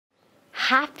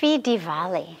Happy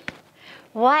Diwali.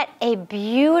 What a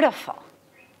beautiful,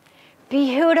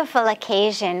 beautiful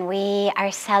occasion we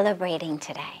are celebrating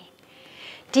today.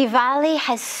 Diwali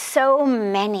has so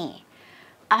many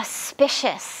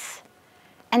auspicious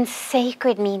and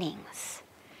sacred meanings.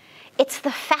 It's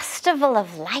the festival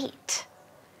of light.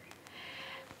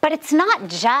 But it's not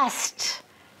just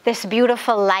this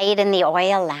beautiful light in the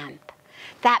oil lamp.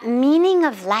 That meaning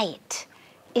of light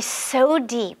is so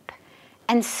deep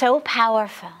and so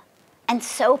powerful and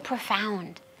so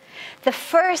profound. The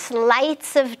first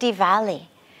lights of Diwali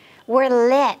were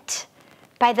lit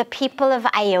by the people of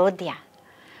Ayodhya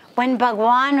when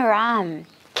Bhagawan Rama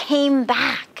came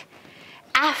back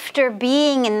after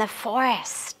being in the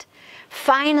forest.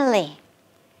 Finally,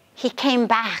 he came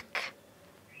back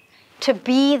to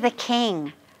be the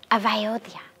king of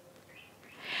Ayodhya.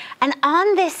 And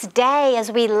on this day,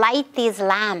 as we light these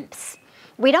lamps,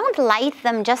 we don't light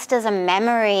them just as a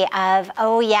memory of,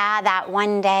 oh yeah, that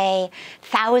one day,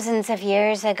 thousands of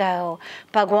years ago,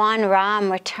 Bhagawan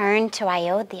Rama returned to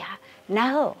Ayodhya.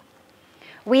 No,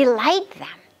 we light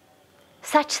them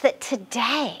such that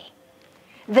today,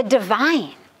 the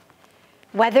divine,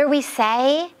 whether we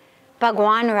say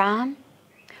Bhagawan Rama,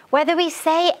 whether we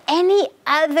say any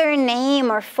other name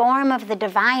or form of the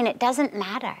divine, it doesn't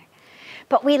matter.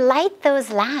 But we light those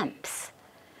lamps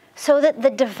so that the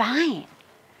divine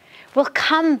will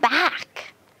come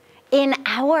back in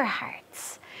our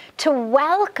hearts to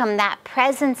welcome that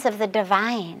presence of the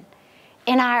divine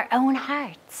in our own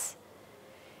hearts.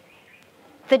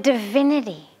 The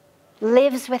divinity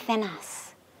lives within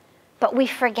us, but we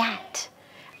forget.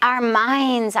 Our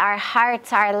minds, our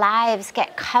hearts, our lives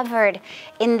get covered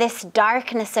in this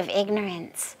darkness of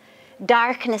ignorance,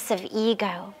 darkness of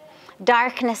ego,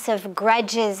 darkness of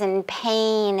grudges and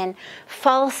pain and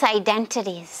false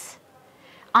identities.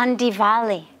 On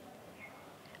Diwali,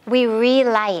 we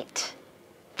relight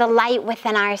the light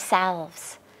within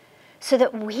ourselves so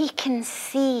that we can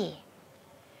see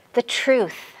the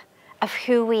truth of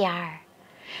who we are,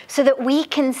 so that we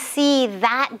can see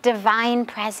that divine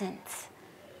presence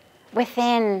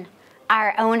within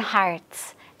our own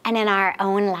hearts and in our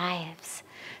own lives,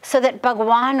 so that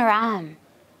Bhagawan Rama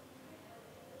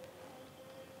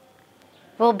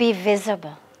will be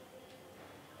visible,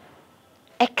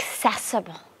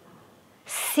 accessible,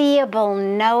 seeable,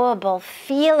 knowable,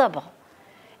 feelable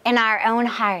in our own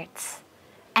hearts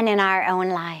and in our own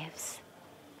lives.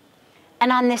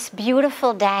 And on this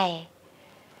beautiful day,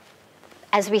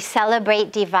 as we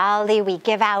celebrate Diwali, we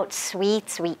give out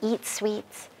sweets, we eat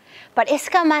sweets. But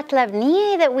iska matlab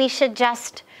nahi hai that we should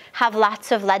just have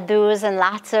lots of laddus and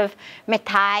lots of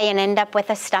mithai and end up with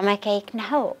a stomachache.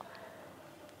 No.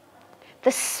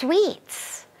 The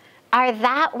sweets are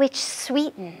that which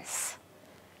sweetens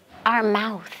our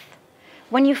mouth.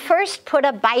 When you first put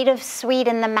a bite of sweet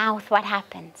in the mouth, what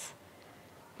happens?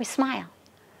 We smile.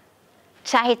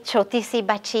 Chahe choti si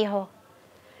bachi ho,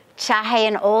 chahe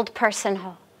an old person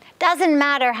ho. Doesn't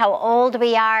matter how old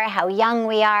we are, how young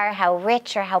we are, how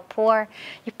rich or how poor.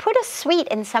 You put a sweet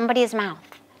in somebody's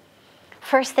mouth.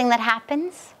 First thing that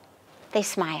happens, they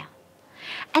smile.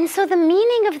 And so the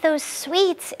meaning of those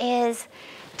sweets is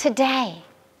today,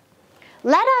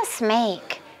 let us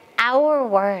make our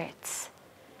words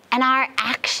and our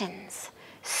actions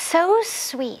so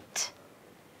sweet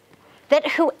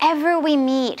that whoever we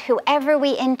meet, whoever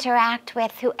we interact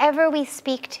with, whoever we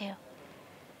speak to,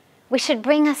 we should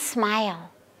bring a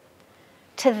smile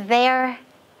to their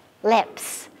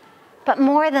lips, but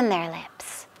more than their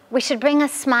lips. We should bring a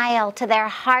smile to their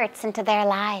hearts and to their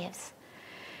lives.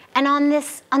 And on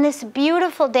this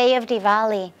beautiful day of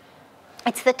Diwali,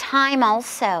 it's the time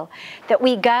also that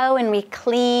we go and we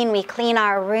clean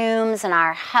our rooms and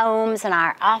our homes and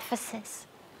our offices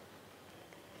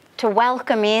to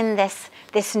welcome in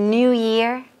this new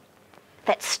year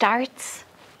that starts,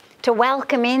 to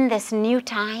welcome in this new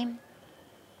time.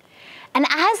 And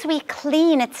as we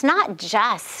clean, it's not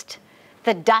just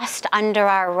the dust under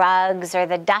our rugs or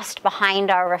the dust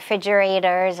behind our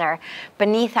refrigerators or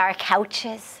beneath our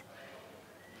couches.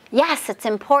 Yes, it's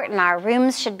important. Our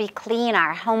rooms should be clean.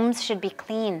 Our homes should be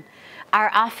clean. Our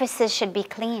offices should be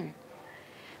clean.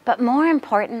 But more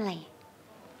importantly,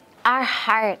 our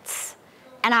hearts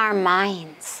and our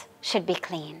minds should be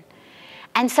clean.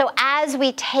 And so as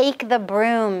we take the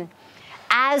broom,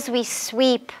 as we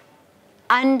sweep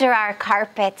under our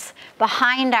carpets,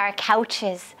 behind our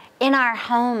couches, in our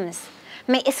homes,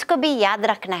 हमें इसको भी याद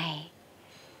रखना है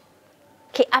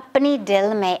कि अपनी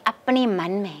दिल में, अपनी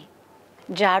मन में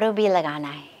झाड़ू भी लगाना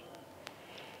है.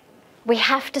 We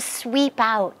have to sweep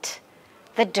out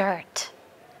the dirt,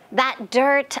 that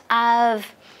dirt of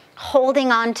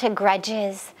holding on to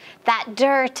grudges, that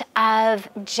dirt of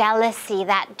jealousy,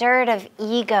 that dirt of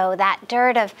ego, that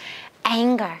dirt of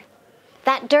anger,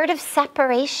 that dirt of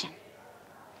separation.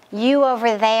 You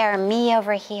over there, me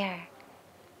over here.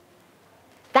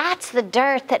 That's the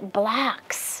dirt that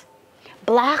blocks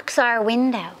our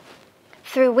window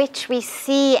through which we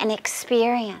see and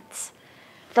experience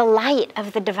the light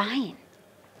of the divine.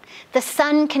 The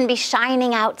sun can be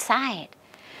shining outside,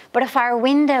 but if our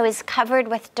window is covered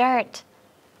with dirt,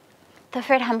 तो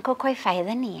फिर हमको कोई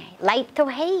फायदा नहीं है. Light तो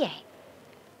है ही है.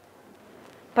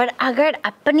 पर अगर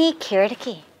अपनी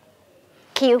खिड़की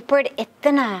के ऊपर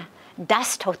इतना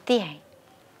dust होती है,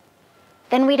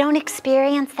 then we don't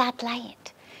experience that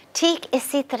light. ठीक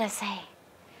इसी तरह से,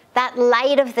 that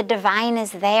light of the divine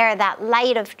is there, that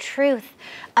light of truth,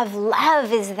 of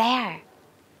love is there.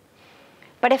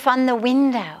 But if on the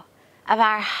window of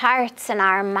our hearts and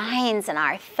our minds and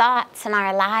our thoughts and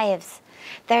our lives,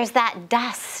 there's that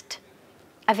dust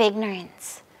of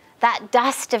ignorance, that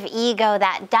dust of ego,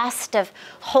 that dust of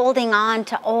holding on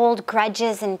to old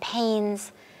grudges and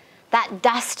pains, that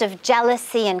dust of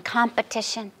jealousy and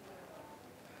competition.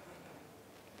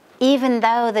 Even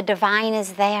though the divine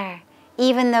is there,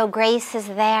 even though grace is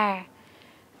there,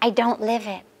 I don't live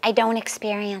it, I don't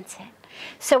experience it.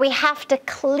 So we have to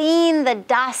clean the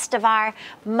dust of our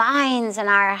minds and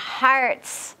our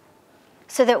hearts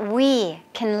so that we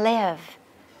can live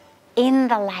in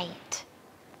the light,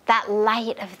 that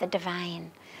light of the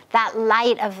divine, that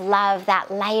light of love,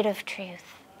 that light of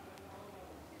truth.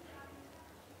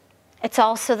 It's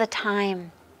also the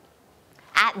time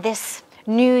at this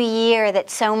New Year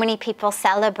that so many people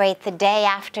celebrate the day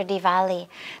after Diwali,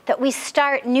 that we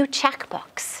start new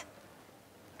checkbooks,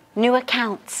 new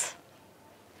accounts.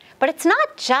 But it's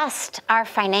not just our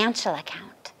financial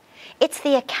account. It's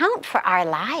the account for our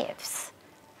lives.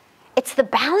 It's the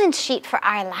balance sheet for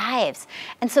our lives.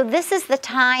 And so this is the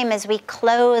time as we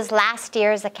close last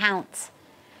year's accounts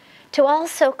to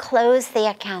also close the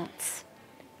accounts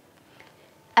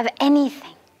of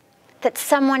anything that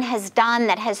someone has done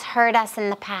that has hurt us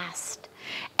in the past.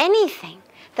 Anything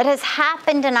that has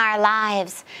happened in our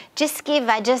lives, jiski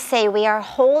wajah se we are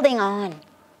holding on.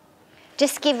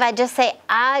 जिसकी वजह से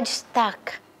आज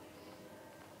तक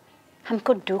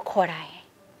हमको दुख हो रहा है,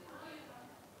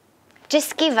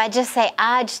 जिसकी वजह से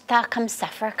आज तक हम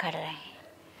सफ़र कर रहे हैं,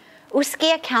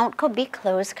 उसके अकाउंट को भी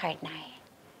क्लोज करना है.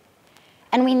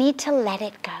 And we need to let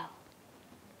it go.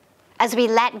 As we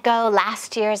let go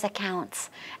last year's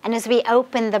accounts, and as we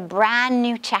open the brand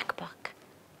new checkbook,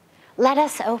 let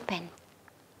us open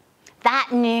that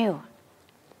new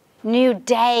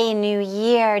day, new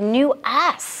year, new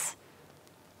us.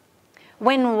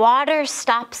 When water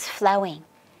stops flowing,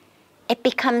 it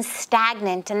becomes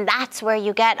stagnant, and that's where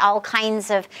you get all kinds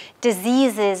of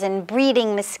diseases and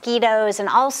breeding mosquitoes and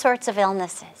all sorts of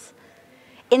illnesses.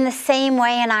 In the same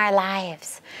way in our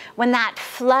lives, when that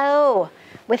flow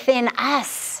within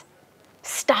us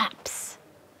stops,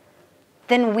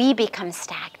 then we become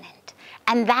stagnant.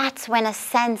 And that's when a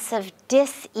sense of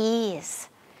dis-ease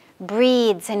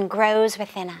breeds and grows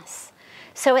within us.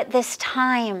 So at this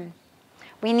time,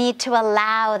 we need to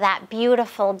allow that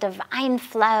beautiful divine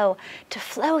flow to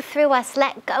flow through us.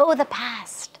 Let go of the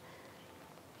past.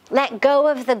 Let go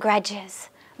of the grudges.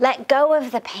 Let go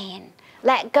of the pain.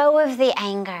 Let go of the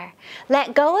anger.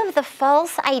 Let go of the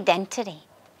false identity.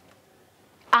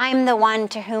 I'm the one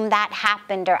to whom that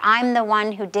happened, or I'm the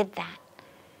one who did that.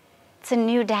 It's a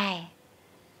new day,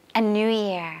 a new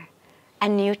year, a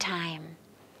new time.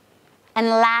 And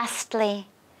lastly,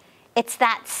 it's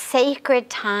that sacred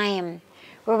time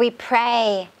where we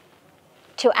pray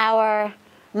to our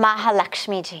Maha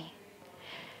Lakshmi ji.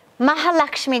 Maha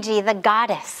Lakshmi ji, the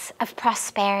goddess of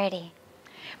prosperity.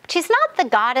 But she's not the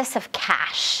goddess of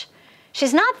cash.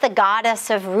 She's not the goddess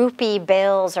of rupee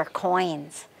bills or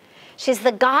coins. She's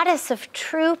the goddess of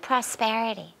true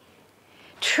prosperity,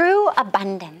 true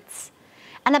abundance.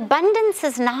 And abundance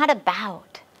is not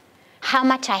about how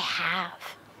much I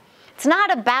have. It's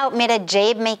not about mera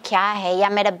jeb mein kya hai ya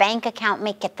mera bank account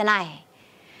mein kitna hai.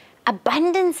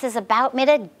 Abundance is about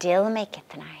mera dil mein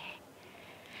kitna hai.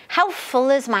 How full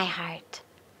is my heart?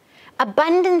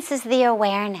 Abundance is the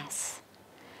awareness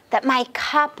that my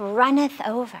cup runneth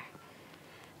over,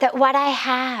 that what I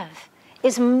have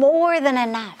is more than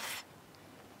enough,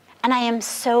 and I am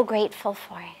so grateful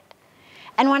for it.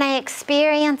 And when I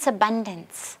experience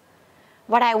abundance,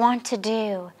 what I want to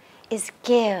do is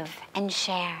give and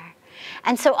share.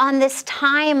 And so on this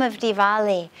time of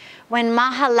Diwali, when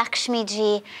Maha Lakshmi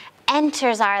ji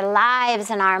enters our lives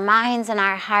and our minds and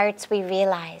our hearts, we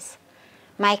realize,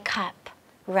 my cup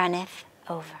runneth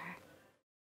over.